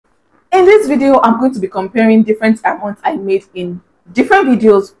in this video, I'm going to be comparing different amounts I made in different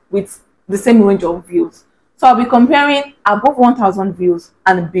videos with the same range of views. So I'll be comparing above 1,000 views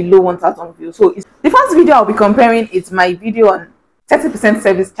and below 1,000 views. So the first video I'll be comparing is my video on 30%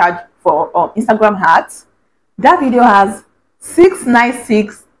 service charge for Instagram ads. That video has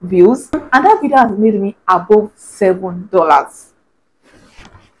 696 views, and that video has made me above $7.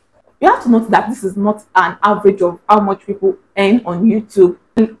 You have to note that this is not an average of how much people earn on YouTube.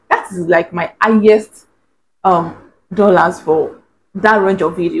 That is like my highest dollars for that range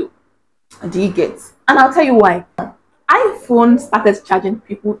of video. Do you get? And I'll tell you why. iPhone started charging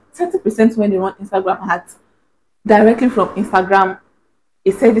people 30% when they run Instagram ads directly from Instagram,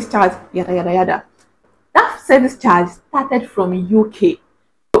 a service charge, yada yada yada. That service charge started from UK.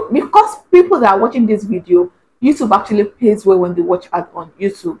 So because people that are watching this video, YouTube actually pays well when they watch ads on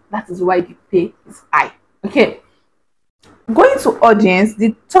YouTube. That is why the pay is high. Okay. Going to audience,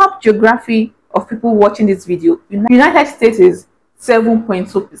 the top geography of people watching this video, United States is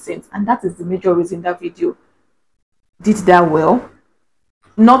 7.2%, and that is the major reason that video did that well.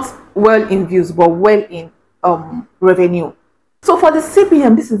 Not well in views, but well in revenue. So for the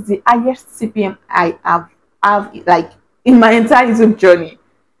CPM, this is the highest CPM I have like in my entire YouTube journey.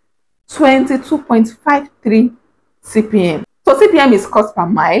 22.53 CPM. So CPM is cost per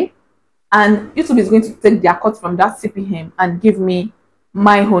mile, and YouTube is going to take their cut from that CPM and give me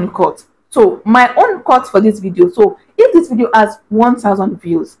my own cut. So my own cut for this video, so if this video has 1,000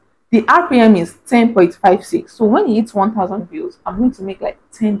 views, the RPM is 10.56. So when it hits 1,000 views, I'm going to make like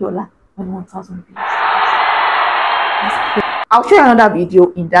 $10 on 1,000 views. I'll show you another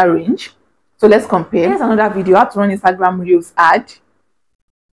video in that range. So let's compare. Here's another video how to run Instagram Reels ad.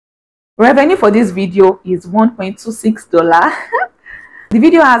 Revenue for this video is $1.26. The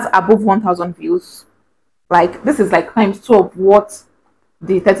video has above 1,000 views. Like this is like times 2 of what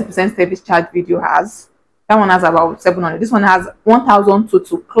the 30% service charge video has. That one has about 700. This one has 1,000 to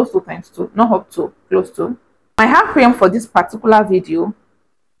close to times 2, not up to, close to. My RPM for this particular video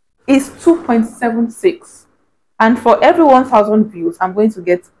is 2.76, and for every 1,000 views, I'm going to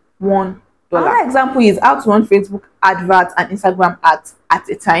get $1. Another example is how to run Facebook adverts and Instagram ads at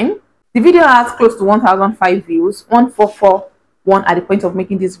a time. The video has close to 1,005 views, 1,441 at the point of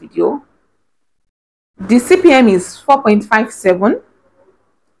making this video. The CPM is 4.57.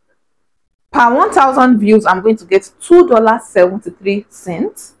 Per 1,000 views, I'm going to get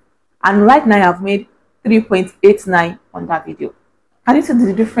 $2.73. And right now, I've made 3.89 on that video. Can you see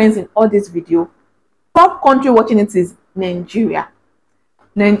the difference in all this video? Top country watching it is Nigeria.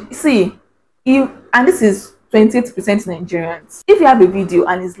 See, and this is 28% Nigerians. If you have a video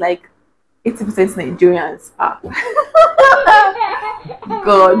and it's like 80% Nigerians,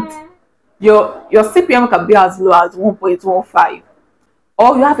 God, your CPM can be as low as 1.15.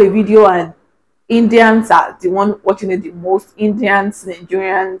 Or you have a video and Indians are the one watching it the most. Indians,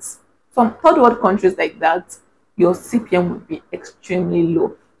 Nigerians, some third world countries like that, your CPM would be extremely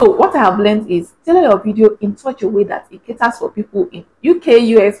low. So what I have learned is tailor your video in such a way that it caters for people in UK,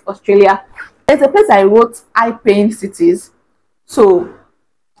 US, Australia. There's a place I wrote high-paying cities. So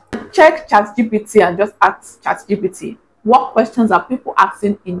check ChatGPT and just ask ChatGPT, what questions are people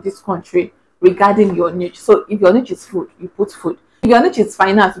asking in this country regarding your niche? So if your niche is food, you put food. If your niche is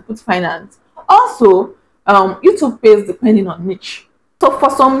finance, you put finance. Also, YouTube pays depending on niche. So for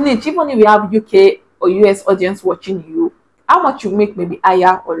some niche, even if you have UK or US audience watching you, how much you make may be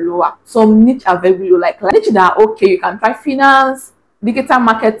higher or lower. Some niche are very low, like niche that are okay, you can try finance, digital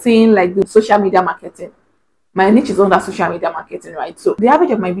marketing, like the social media marketing. My niche is under social media marketing, right? So the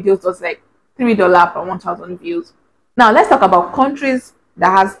average of my videos was like $3 per 1,000 views. Now let's talk about countries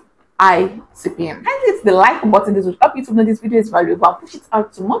that has high CPM. And hit the like button. This will help you to know this video is valuable and push it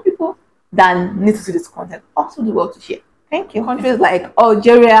out to more people than need to see this content. Also do well to share. Thank you. Countries like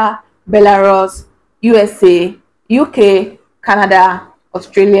Algeria, Belarus, USA, UK, Canada,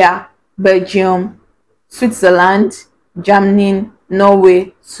 Australia, Belgium, Switzerland, Germany,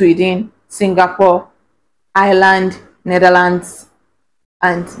 Norway, Sweden, Singapore, Ireland, Netherlands,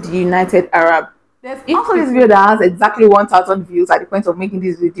 and the United Arab. There's also this video that has exactly 1,000 views at the point of making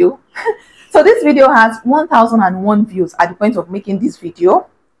this video. So this video has 1,001 views at the point of making this video.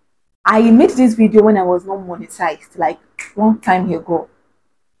 I made this video when I was not monetized, like long time ago.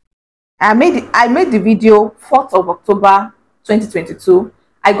 I made the video 4th of October 2022.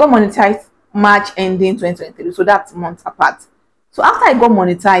 I got monetized March ending 2023, so that's months apart. So after I got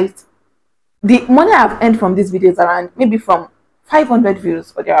monetized, the money I've earned from this video is around maybe from 500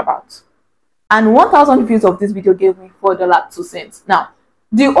 views or thereabouts. And 1,000 views of this video gave me $4.02. Now,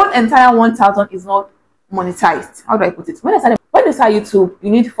 the whole entire 1,000 is not monetized. How do I put it? When you start YouTube,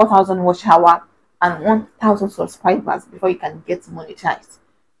 you need 4,000 watch hour and 1,000 subscribers before you can get monetized.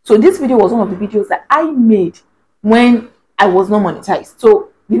 So this video was one of the videos that I made when I was not monetized. So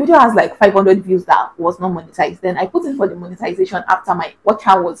the video has like 500 views that was not monetized. Then I put in for the monetization after my watch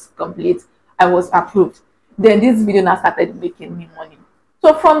hour was complete. I was approved. Then this video now started making me money.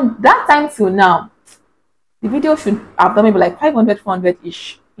 So from that time till now, the video should have done maybe like 500,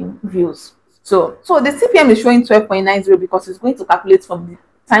 400-ish in views. So the CPM is showing 12.90 because it's going to calculate from the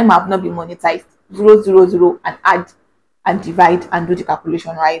time I've not been monetized, 000, and add and divide and do the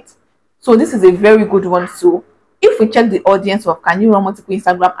calculation, right? So this is a very good one. So if we check the audience of can you run multiple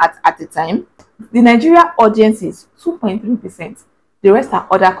Instagram ads at a time, the Nigeria audience is 2.3%. The rest are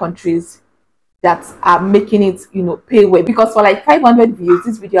other countries that are making it, pay well, because for like 500 views,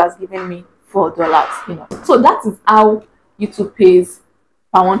 this video has given me $4, So that is how YouTube pays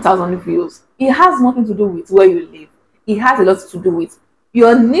per 1,000 views. It has nothing to do with where you live. It has a lot to do with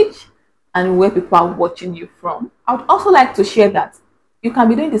your niche and where people are watching you from. I would also like to share that you can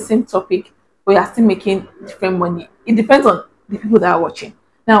be doing the same topic, but you're still making different money. It depends on the people that are watching.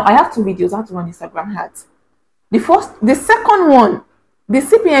 Now, I have 2 videos how to run Instagram ads. The second one, the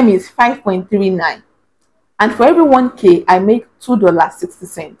CPM is 5.39. And for every 1K, I make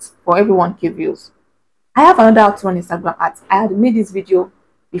 $2.60 for every 1K views. I have another how to run Instagram ads. I had made this video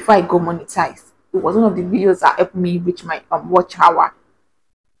before I go monetized. It was one of the videos that helped me reach my watch hour.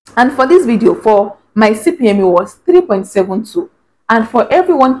 And for this video, for my CPM, it was 3.72. And for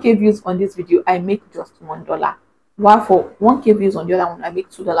every 1K views on this video, I make just $1. While for 1K views on the other one, I make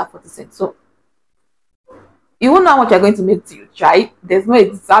 $2.40. So you won't know how much you're going to make till you try. There's no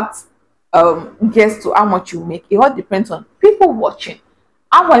exact guess to how much you make. It all depends on people watching.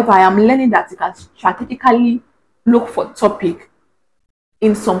 However, I am learning that you can strategically look for topic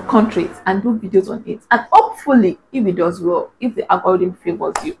in some countries and do videos on it. And hopefully, if it does well, if the algorithm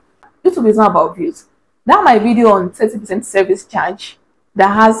favors you, YouTube is not about views. Now my video on 30% service charge that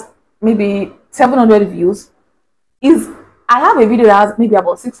has maybe 700 views is, I have a video that has maybe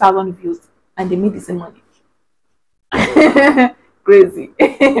about 6,000 views and they made the same money. Crazy.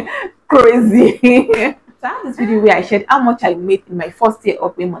 Crazy. So I have this video where I shared how much I made in my first year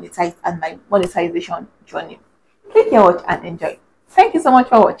of being monetized and my monetization journey. Click here, watch and enjoy. Thank you so much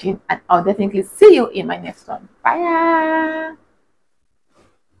for watching, and I'll definitely see you in my next one. Bye.